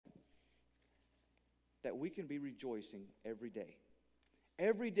that we can be rejoicing every day.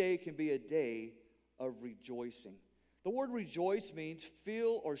 Every day can be a day of rejoicing. The word rejoice means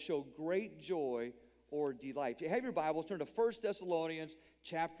feel or show great joy or delight. If you have your Bibles, turn to 1 Thessalonians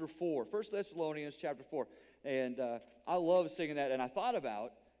chapter 4. 1 Thessalonians chapter 4. And I love singing that. And I thought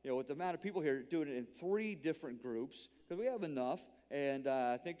about, with the amount of people here, doing it in 3 different groups, because we have enough. And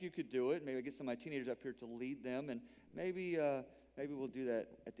I think you could do it. Maybe get some of my teenagers up here to lead them. And maybe we'll do that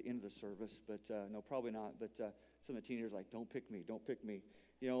at the end of the service. But no, probably not. But some of the teenagers are like, don't pick me, don't pick me.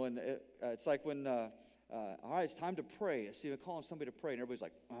 And it's like when, all right, it's time to pray. I see them calling somebody to pray. And everybody's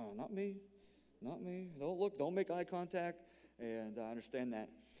like, oh, not me. Not me. Don't look. Don't make eye contact. And I understand that.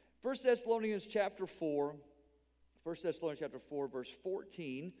 1 Thessalonians chapter 4, verse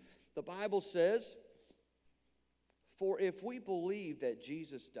 14, the Bible says, for if we believe that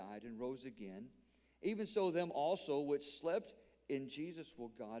Jesus died and rose again, even so them also which slept in Jesus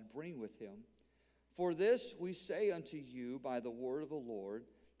will God bring with him. For this we say unto you by the word of the Lord,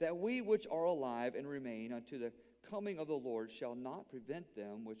 that we which are alive and remain unto the coming of the Lord shall not prevent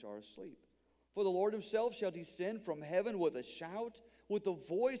them which are asleep. For the Lord himself shall descend from heaven with a shout, with the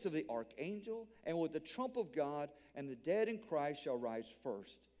voice of the archangel, and with the trump of God, and the dead in Christ shall rise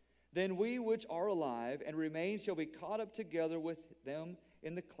first. Then we which are alive and remain shall be caught up together with them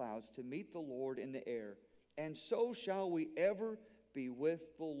in the clouds to meet the Lord in the air. And so shall we ever be with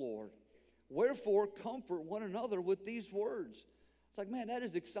the Lord. Wherefore comfort one another with these words. It's like, man, that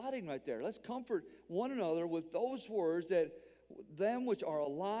is exciting right there. Let's comfort one another with those words, that them which are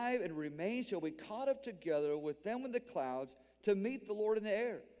alive and remain shall be caught up together with them in the clouds to meet the Lord in the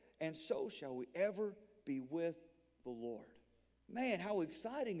air. And so shall we ever be with the Lord. Man, how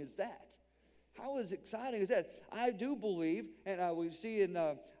exciting is that? How exciting is that? I do believe, and we see in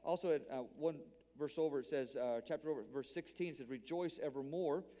also at one verse over, it says, chapter over, verse 16, it says, rejoice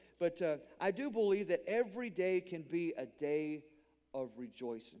evermore. But I do believe that every day can be a day of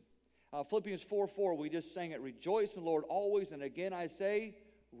rejoicing. Philippians 4:4, we just sang it, rejoice in the Lord always, and again I say,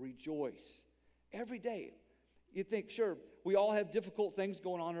 rejoice. Every day. You think, sure, we all have difficult things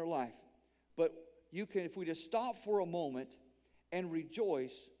going on in our life, but you can, if we just stop for a moment and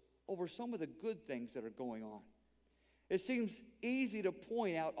rejoice over some of the good things that are going on. It seems easy to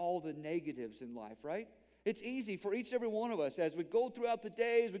point out all the negatives in life, right? It's easy for each and every one of us as we go throughout the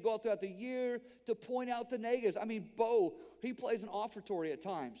days, we go throughout the year, to point out the negatives. I mean, Bo, he plays an offertory at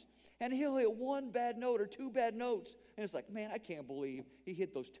times, and he'll hit one bad note or 2 bad notes, and it's like, man, I can't believe he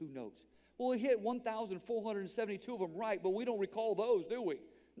hit those 2 notes. Well, he hit 1,472 of them right, but we don't recall those, do we?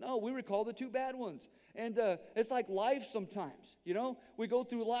 No, we recall the 2 bad ones. And it's like life sometimes, We go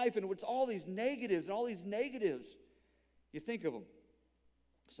through life, and it's all these negatives and all these negatives. You think of them.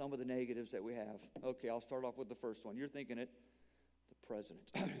 Some of the negatives that we have. Okay, I'll start off with the first one. You're thinking it, the president.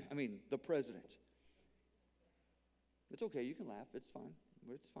 the president. It's okay, you can laugh. It's fine.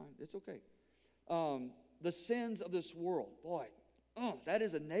 It's fine. It's okay. The sins of this world. Boy, that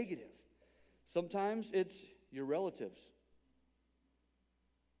is a negative. Sometimes it's your relatives.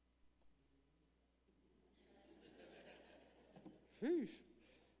 Sheesh.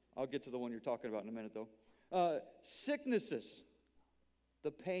 I'll get to the one you're talking about in a minute, though. Sicknesses, the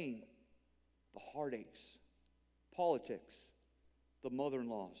pain, the heartaches, politics, the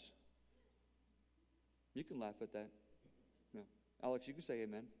mother-in-laws. You can laugh at that. No. Alex, you can say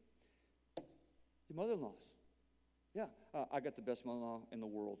amen. Your mother-in-laws. Yeah, I got the best mother-in-law in the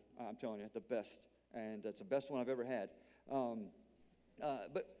world. I'm telling you, the best. And that's the best one I've ever had.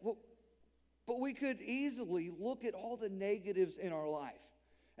 But we could easily look at all the negatives in our life.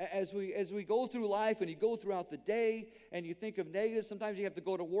 As we go through life and you go throughout the day and you think of negatives, sometimes you have to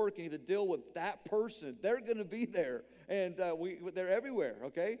go to work and you have to deal with that person. They're going to be there. And they're everywhere,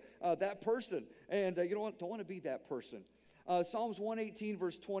 okay? That person. And you don't want to be that person. Psalms 118,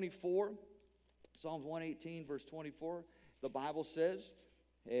 verse 24. Psalms 118, verse 24. The Bible says,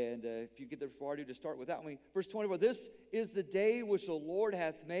 and if you get there before I do, to start with that one. Verse 24, this is the day which the Lord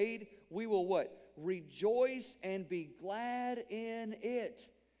hath made. We will what? Rejoice and be glad in it.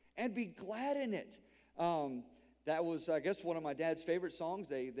 And be glad in it. That was, I guess, one of my dad's favorite songs.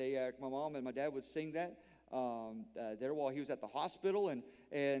 My mom and my dad would sing that there while he was at the hospital. And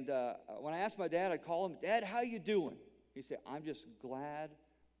when I asked my dad, I'd call him, Dad, how you doing? He'd say, I'm just glad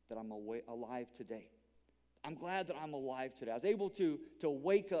that I'm alive today. I'm glad that I'm alive today. I was able to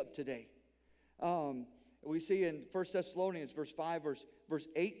wake up today. We see in 1 Thessalonians, verse 5, verse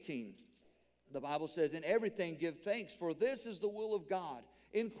 18, the Bible says, in everything give thanks, for this is the will of God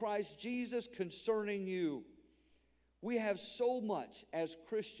in Christ Jesus concerning you. We have so much as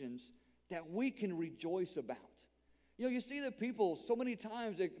Christians that we can rejoice about. You know, you see the people so many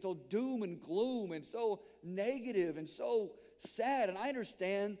times, they're so doom and gloom and so negative and so sad. And I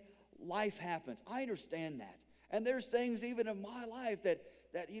understand life happens. I understand that. And there's things even in my life that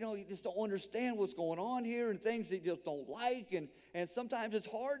you know, you just don't understand what's going on here, and things that you just don't like. And sometimes it's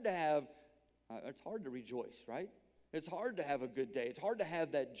hard to rejoice, right? It's hard to have a good day. It's hard to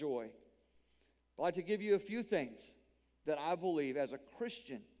have that joy. I'd like to give you a few things that I believe as a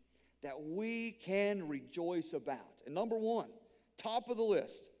Christian that we can rejoice about. And number one, top of the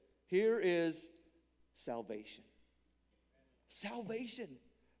list, here is salvation. Salvation.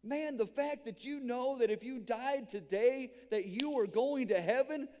 Man, the fact that you know that if you died today, that you are going to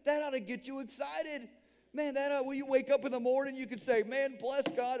heaven, that ought to get you excited. Man, when you wake up in the morning, you can say, man, bless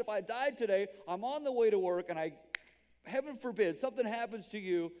God, if I died today, I'm on the way to work, and heaven forbid, something happens to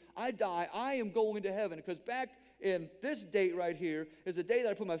you, I die, I am going to heaven. Because back in this date right here is the day that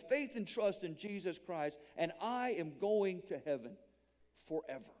I put my faith and trust in Jesus Christ, and I am going to heaven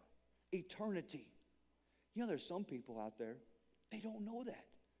forever, eternity. You know, there's some people out there, they don't know that.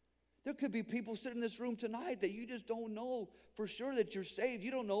 There could be people sitting in this room tonight that you just don't know for sure that you're saved.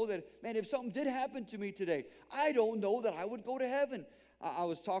 You don't know that, man, if something did happen to me today, I don't know that I would go to heaven. I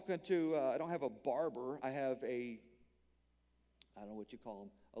was talking to, I don't have a barber. I have I don't know what you call them,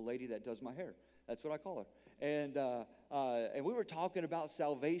 a lady that does my hair. That's what I call her. And we were talking about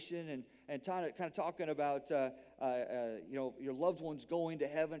salvation and kind of talking about, you know, your loved ones going to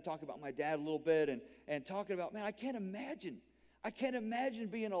heaven, talking about my dad a little bit, and talking about, man, I can't imagine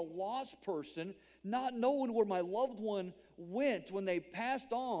being a lost person, not knowing where my loved one went when they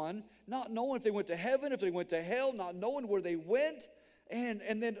passed on, not knowing if they went to heaven, if they went to hell, not knowing where they went, and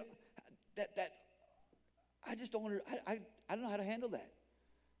then that I just don't I don't know how to handle that.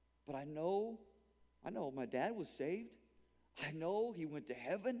 But I know my dad was saved. I know he went to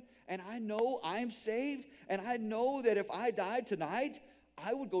heaven, and I know I'm saved, and I know that if I died tonight,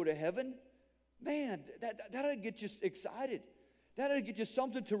 I would go to heaven. Man, that'll get you excited. That'll get you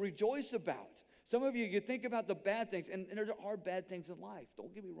something to rejoice about. Some of you think about the bad things, and there are bad things in life.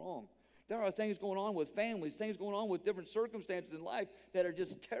 Don't get me wrong. There are things going on with families, things going on with different circumstances in life that are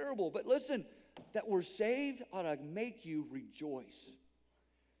just terrible. But listen, that we're saved ought to make you rejoice.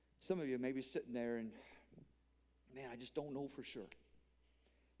 Some of you may be sitting there and, man, I just don't know for sure.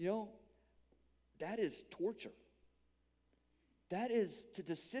 You know, that is torture. That is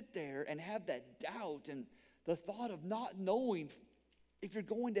to sit there and have that doubt and the thought of not knowing if you're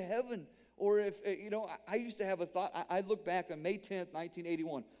going to heaven or if, you know, I used to have a thought. I look back on May 10th,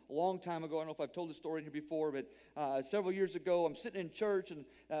 1981, a long time ago. I don't know if I've told this story here before, but several years ago, I'm sitting in church, and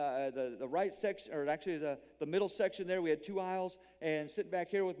the right section, or actually the middle section there, we had 2 aisles, and sitting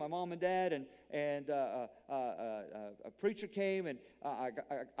back here with my mom and dad, and a preacher came, and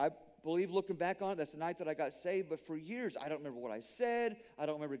I believe looking back on it, that's the night that I got saved. But for years, I don't remember what I said. I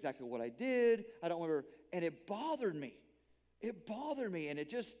don't remember exactly what I did. I don't remember. And it bothered me. It bothered me, and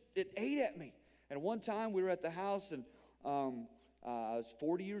it ate at me. And one time we were at the house, and I was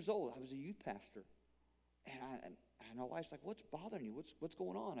 40 years old. I was a youth pastor. And my wife's like, what's bothering you? What's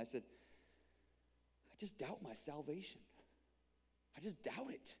going on? I said, I just doubt my salvation. I just doubt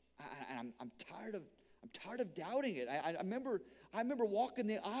it. I'm tired of doubting it. I remember walking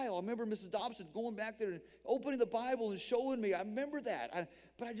the aisle. I remember Mrs. Dobson going back there and opening the Bible and showing me. I remember that.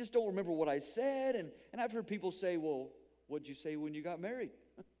 But I just don't remember what I said. And I've heard people say, well, what'd you say when you got married?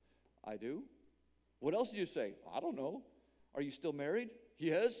 I do. What else did you say? I don't know. Are you still married?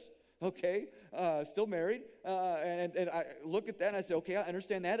 Yes. Okay. Still married. And I look at that and I say, okay, I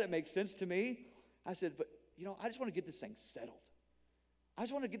understand that. It makes sense to me. I said, but, you know, I just want to get this thing settled. I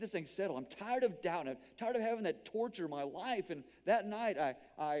just want to get this thing settled. I'm tired of doubting. I'm tired of having that torture in my life. And that night,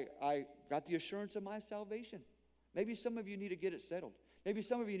 I got the assurance of my salvation. Maybe some of you need to get it settled. Maybe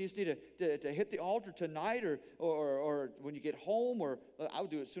some of you just need to hit the altar tonight or when you get home, or I would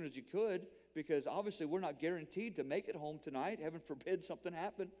do it as soon as you could, because obviously we're not guaranteed to make it home tonight. Heaven forbid something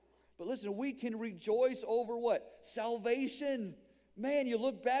happen. But listen, we can rejoice over what? Salvation. Man, you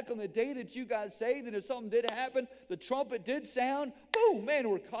look back on the day that you got saved, and if something did happen, the trumpet did sound, boom, man,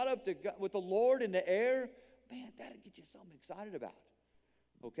 we're caught up with the Lord in the air. Man, that'll get you something excited about.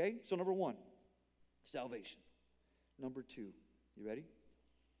 Okay, so number one, salvation. Number two, you ready?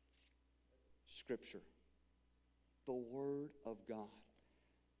 Scripture. The Word of God.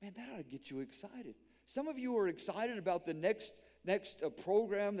 Man, that ought to get you excited. Some of you are excited about the next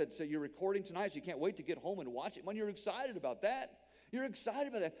program that you're recording tonight, so you can't wait to get home and watch it. Man, you're excited about that. You're excited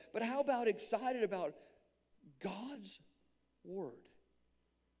about that. But how about excited about God's Word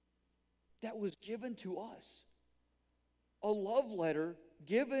that was given to us? A love letter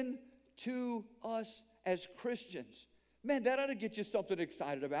given to us as Christians. Man, that ought to get you something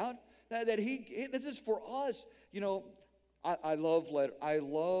excited about. That this is for us. You know, I love love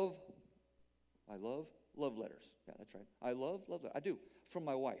letters. Yeah, that's right. I love letters. I do, from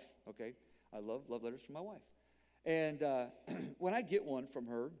my wife, okay? I love letters from my wife. And when I get one from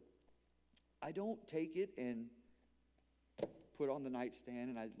her, I don't take it and put it on the nightstand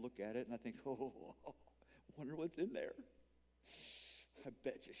and I look at it and I think, oh, wonder what's in there. I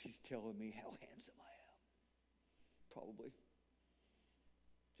bet you she's telling me how handsome I am. Probably.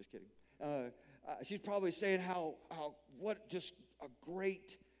 Just kidding. She's probably saying how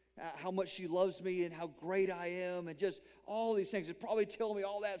much she loves me and how great I am and just all these things. She's probably telling me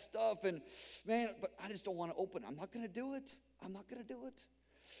all that stuff. And man, but I just don't want to open it. I'm not going to do it. I'm not going to do it.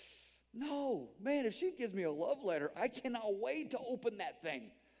 No, man, if she gives me a love letter, I cannot wait to open that thing.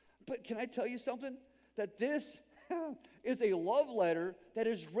 But can I tell you something? That this is a love letter that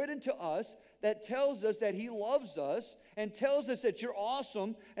is written to us that tells us that he loves us and tells us that you're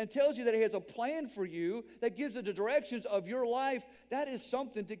awesome and tells you that he has a plan for you that gives you the directions of your life. That is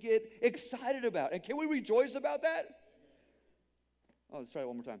something to get excited about. And can we rejoice about that? Oh, let's try it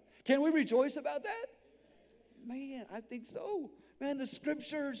one more time. Can we rejoice about that? Man, I think so. Man, the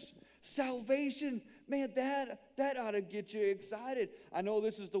scriptures, salvation, man, that ought to get you excited. I know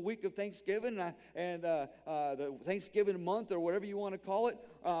this is the week of Thanksgiving and the Thanksgiving month or whatever you want to call it,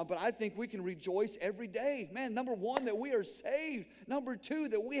 but I think we can rejoice every day. Man, number one, that we are saved. Number two,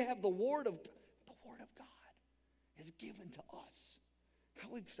 that we have the Word of God is given to us.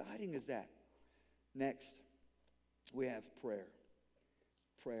 How exciting is that? Next, we have prayer.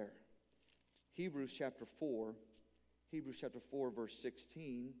 Prayer. Hebrews chapter 4, verse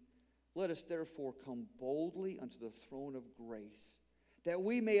 16. Let us therefore come boldly unto the throne of grace, that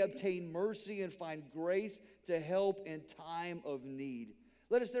we may obtain mercy and find grace to help in time of need.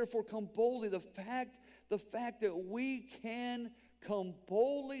 Let us therefore come boldly. The fact that we can come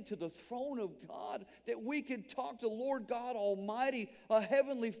boldly to the throne of God, that we can talk to Lord God Almighty, a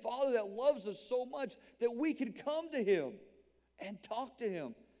heavenly Father that loves us so much, that we can come to him and talk to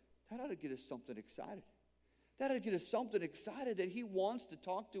him. That ought to get us something excited. That ought to get us something excited that he wants to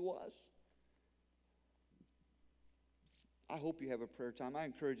talk to us. I hope you have a prayer time. I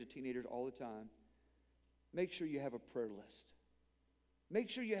encourage the teenagers all the time. Make sure you have a prayer list. Make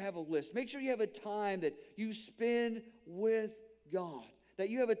sure you have a list. Make sure you have a time that you spend with God. That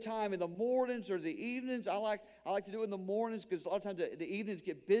you have a time in the mornings or the evenings. I like to do it in the mornings because a lot of times the evenings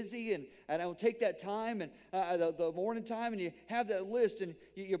get busy, and I will take that time and the morning time, and you have that list, and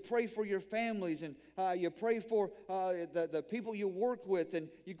you pray for your families, and you pray for the people you work with, and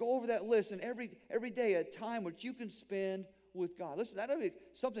you go over that list, and every day a time which you can spend with God. Listen, that'll be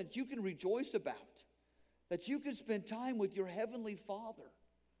something that you can rejoice about, that you can spend time with your heavenly Father.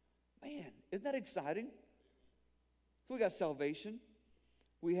 Man, isn't that exciting? So we got salvation.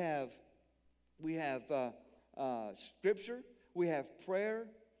 We have scripture. We have prayer.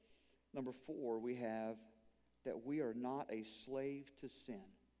 Number 4, we have that we are not a slave to sin.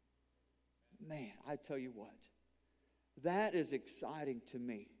 Man, I tell you what, that is exciting to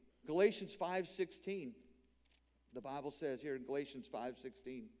me. Galatians 5:16. The Bible says here in Galatians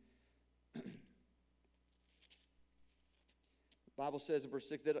 5:16. The Bible says in verse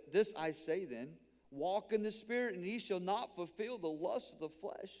 6 that this I say then, walk in the Spirit, and ye shall not fulfill the lust of the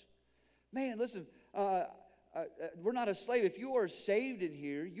flesh. Man, listen, we're not a slave. If you are saved in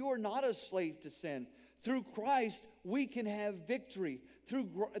here, you are not a slave to sin. Through Christ, we can have victory.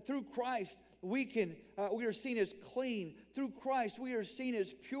 Through Christ, we are seen as clean. Through Christ, we are seen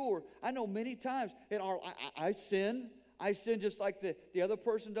as pure. I know many times I sin. I sin just like the other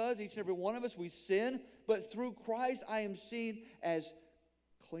person does. Each and every one of us, we sin. But through Christ, I am seen as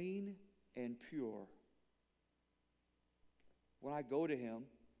clean and pure. When I go to him,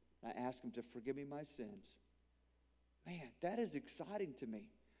 I ask him to forgive me my sins. Man, that is exciting to me.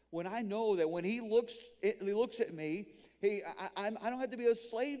 When I know that when he looks at me, I don't have to be a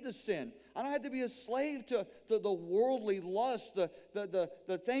slave to sin. I don't have to be a slave to the worldly lust,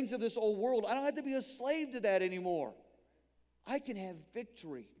 the things of this old world. I don't have to be a slave to that anymore. I can have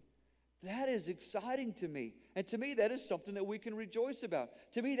victory. That is exciting to me. And to me, that is something that we can rejoice about.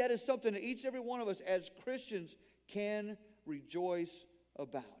 To me, that is something that each and every one of us as Christians can rejoice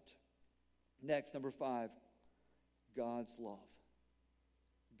about. Next, number 5, God's love.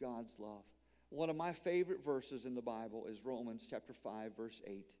 God's love. One of my favorite verses in the Bible is Romans chapter 5, verse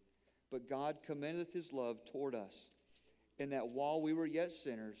 8. But God commendeth his love toward us, in that while we were yet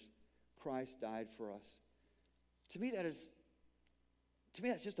sinners, Christ died for us. To me, that's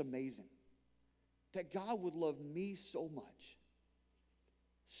just amazing. That God would love me so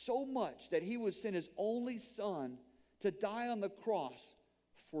so much that he would send his only son to die on the cross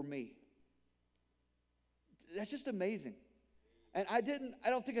for me. That's just amazing. And I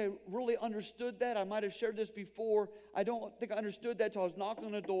don't think I really understood that. I might have shared this before. I don't think I understood that until I was knocking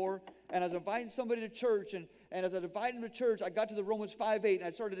on the door and I was inviting somebody to church. And as I was inviting them to church, I got to the Romans 5:8 and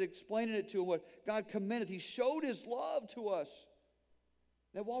I started explaining it to him what God commended. He showed his love to us.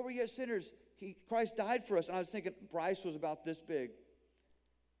 That while we're yet sinners, Christ died for us. And I was thinking, Bryce was about this big.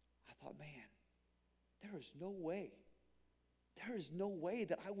 I thought, man, there is no way. There is no way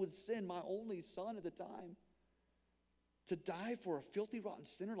that I would send my only son at the time to die for a filthy, rotten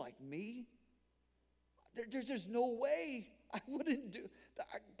sinner like me. There's no way I wouldn't do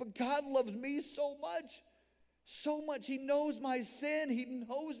that. But God loves me so much. So much. He knows my sin. He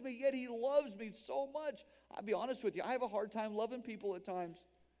knows me, yet he loves me so much. I'll be honest with you. I have a hard time loving people at times.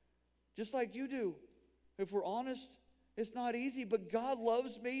 Just like you do. If we're honest, it's not easy. But God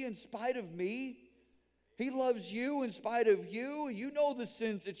loves me in spite of me. He loves you in spite of you. You know the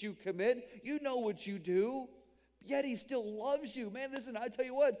sins that you commit. You know what you do. Yet he still loves you. Man, listen, I tell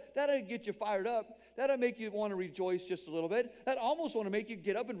you what, that'll get you fired up. That'll make you want to rejoice just a little bit. That almost want to make you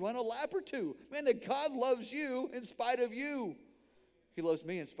get up and run a lap or two. Man, that God loves you in spite of you. He loves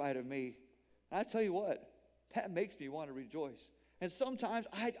me in spite of me. And I tell you what, that makes me want to rejoice. And sometimes,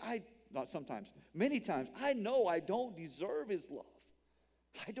 not sometimes, many times, I know I don't deserve his love.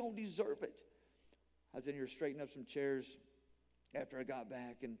 I don't deserve it. I was in here straightening up some chairs after I got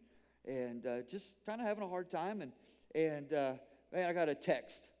back and just kind of having a hard time. And man, I got a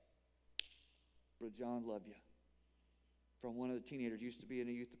text. Brother John, love you. From one of the teenagers, used to be in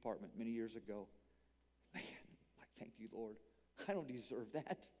a youth department many years ago. Man, like, thank you, Lord. I don't deserve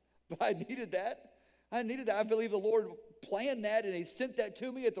that, but I needed that. I needed that. I believe the Lord planned that, and he sent that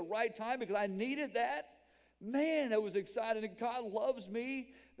to me at the right time because I needed that. Man, that was exciting. And God loves me.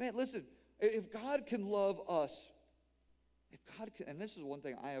 Man, listen, if God can love us, if God can, and this is one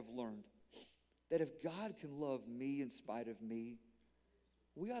thing I have learned, that if God can love me in spite of me,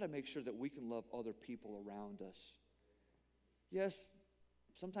 we ought to make sure that we can love other people around us. Yes,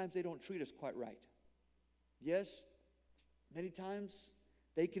 sometimes they don't treat us quite right. Yes, many times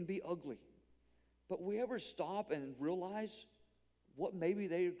they can be ugly. But we ever stop and realize what maybe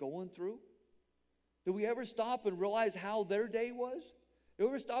they're going through? Do we ever stop and realize how their day was? Do we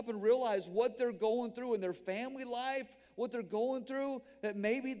ever stop and realize what they're going through in their family life, what they're going through, that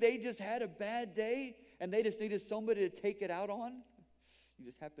maybe they just had a bad day and they just needed somebody to take it out on? You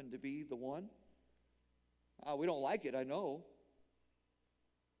just happen to be the one. We don't like it, I know.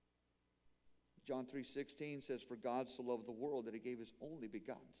 John 3:16 says, "For God so loved the world that he gave his only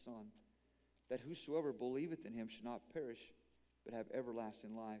begotten Son, that whosoever believeth in him should not perish, but have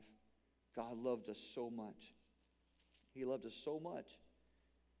everlasting life." God loved us so much. He loved us so much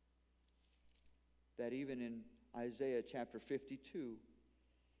that even in Isaiah chapter 52,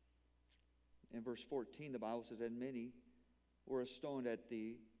 in verse 14, the Bible says, "And many were astonished at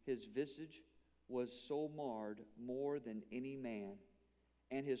thee. His visage was so marred more than any man,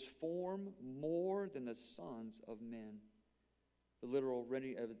 and his form more than the sons of men." The literal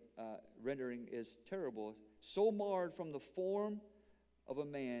rendering is terrible. So marred from the form of a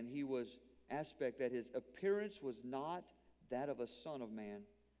man, he was aspect that his appearance was not that of a son of man,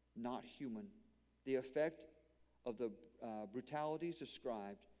 not human. The effect of the brutalities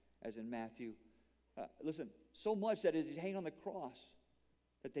described as in Matthew. Listen, so much that as he's hanging on the cross,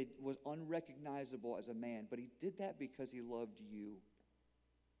 that they was unrecognizable as a man. But he did that because he loved you.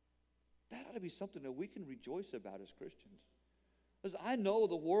 That ought to be something that we can rejoice about as Christians. Because I know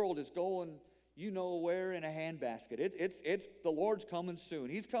the world is going, you know where, in a handbasket. It's the Lord's coming soon.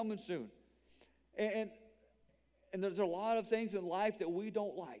 He's coming soon. And there's a lot of things in life that we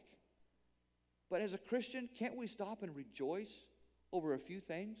don't like. But as a Christian, can't we stop and rejoice over a few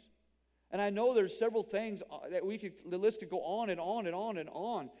things? And I know there's several things that the list could go on and on and on and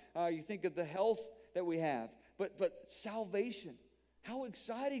on. You think of the health that we have. But salvation. How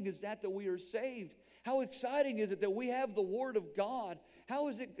exciting is that we are saved? How exciting is it that we have the Word of God? How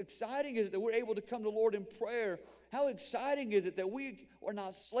exciting is it that we're able to come to the Lord in prayer? How exciting is it that we are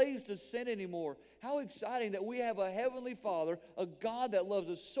not slaves to sin anymore? How exciting that we have a Heavenly Father, a God that loves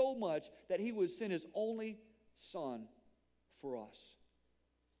us so much that He would send His only Son for us.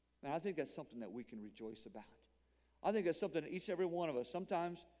 And I think that's something that we can rejoice about. I think that's something that each and every one of us,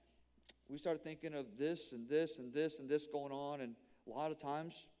 sometimes we start thinking of this and this and this and this going on, and a lot of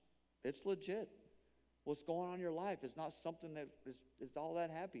times it's legit. What's going on in your life is not something that is all that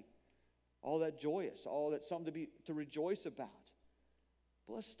happy, all that joyous, all that something to rejoice about.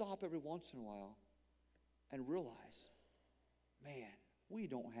 But let's stop every once in a while and realize, man, We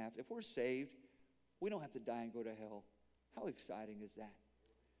don't have, if we're saved, we don't have to die and go to hell. How exciting is that?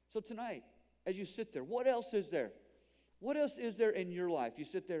 So tonight, as you sit there, what else is there? What else is there in your life? You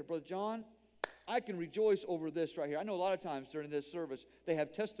sit there, Brother John, I can rejoice over this right here. I know a lot of times during this service, they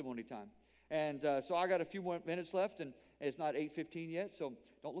have testimony time. And so I got a few more minutes left, and it's not 8:15 yet, so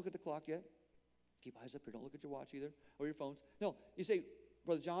don't look at the clock yet. Keep eyes up here. Don't look at your watch either, or your phones. No, you say,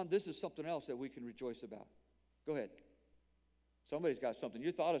 Brother John, this is something else that we can rejoice about. Go ahead. Somebody's got something.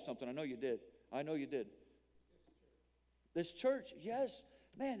 You thought of something. I know you did. I know you did. This church, yes.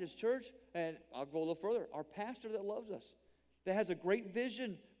 Man, this church, and I'll go a little further, our pastor that loves us, that has a great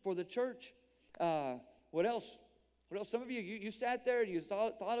vision for the church. What else? What else? Some of you sat there and you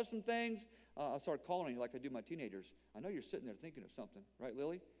thought of some things. I'll start calling you like I do my teenagers. I know you're sitting there thinking of something. Right,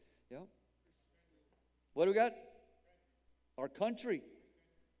 Lily? Yeah? What do we got? Our country.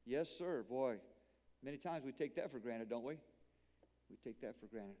 Yes, sir. Boy, many times we take that for granted, don't we? We take that for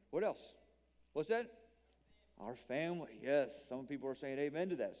granted. What else? What's that? Our family. Yes. Some people are saying amen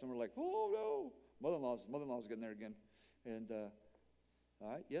to that. Some are like, oh, no. Mother-in-law's getting there again. And, all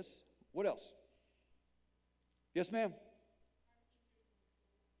right. Yes. What else? Yes, ma'am.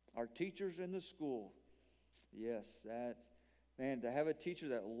 Our teachers in the school. Yes, man, to have a teacher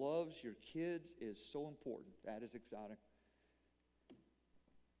that loves your kids is so important. That is exciting.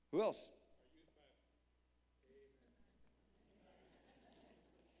 Who else?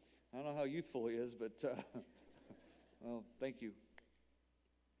 I don't know how youthful he is, but, well, thank you.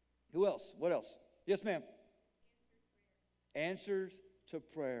 Who else? What else? Yes, ma'am. Answers to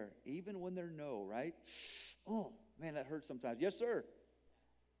prayer, even when they're no, right? Oh, man, that hurts sometimes. Yes, sir.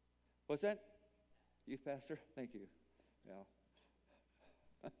 What's that? Youth pastor? Thank you.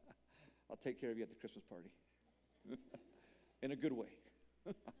 Yeah. I'll take care of you at the Christmas party. In a good way.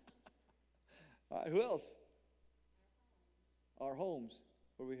 All right, who else? Our homes.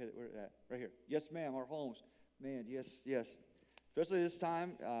 Where are we headed? Where at? Right here. Yes, ma'am, our homes. Man, yes. Especially this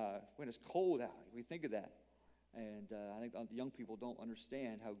time when it's cold out. We think of that. And I think the young people don't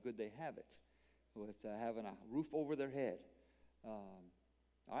understand how good they have it with having a roof over their head. All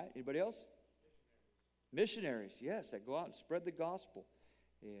right, anybody else? Missionaries, yes, that go out and spread the gospel.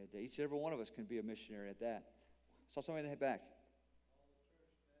 And each and every one of us can be a missionary at that. Saw somebody in the back.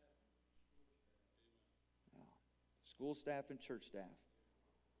 School staff and church staff.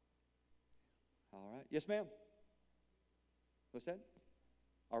 All right. Yes, ma'am. What's that?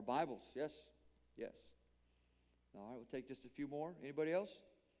 Our Bibles. Yes. All right, we'll take just a few more. Anybody else?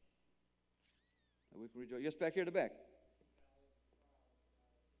 We can rejoice. Yes, back here in the back.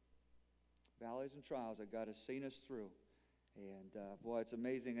 Valleys and trials that God has seen us through. And boy, it's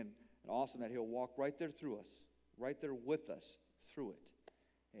amazing and awesome that He'll walk right there through us, right there with us through it.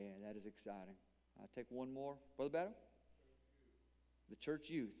 And that is exciting. I'll take one more. Brother Battle? The church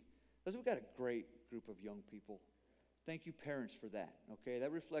youth. Listen, we've got a great group of young people. Thank you, parents, for that. Okay,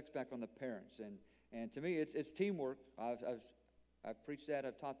 that reflects back on the parents. And to me, it's teamwork. I've preached that.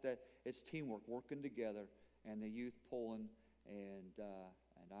 I've taught that. It's teamwork, working together, and the youth pulling, and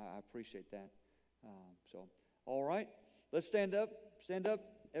I appreciate that. So, all right, let's stand up. Stand up.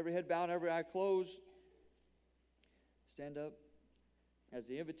 Every head bowed, every eye closed. Stand up. As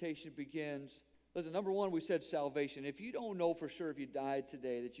the invitation begins, listen, number one, we said salvation. If you don't know for sure if you died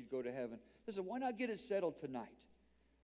today that you'd go to heaven, listen, why not get it settled tonight?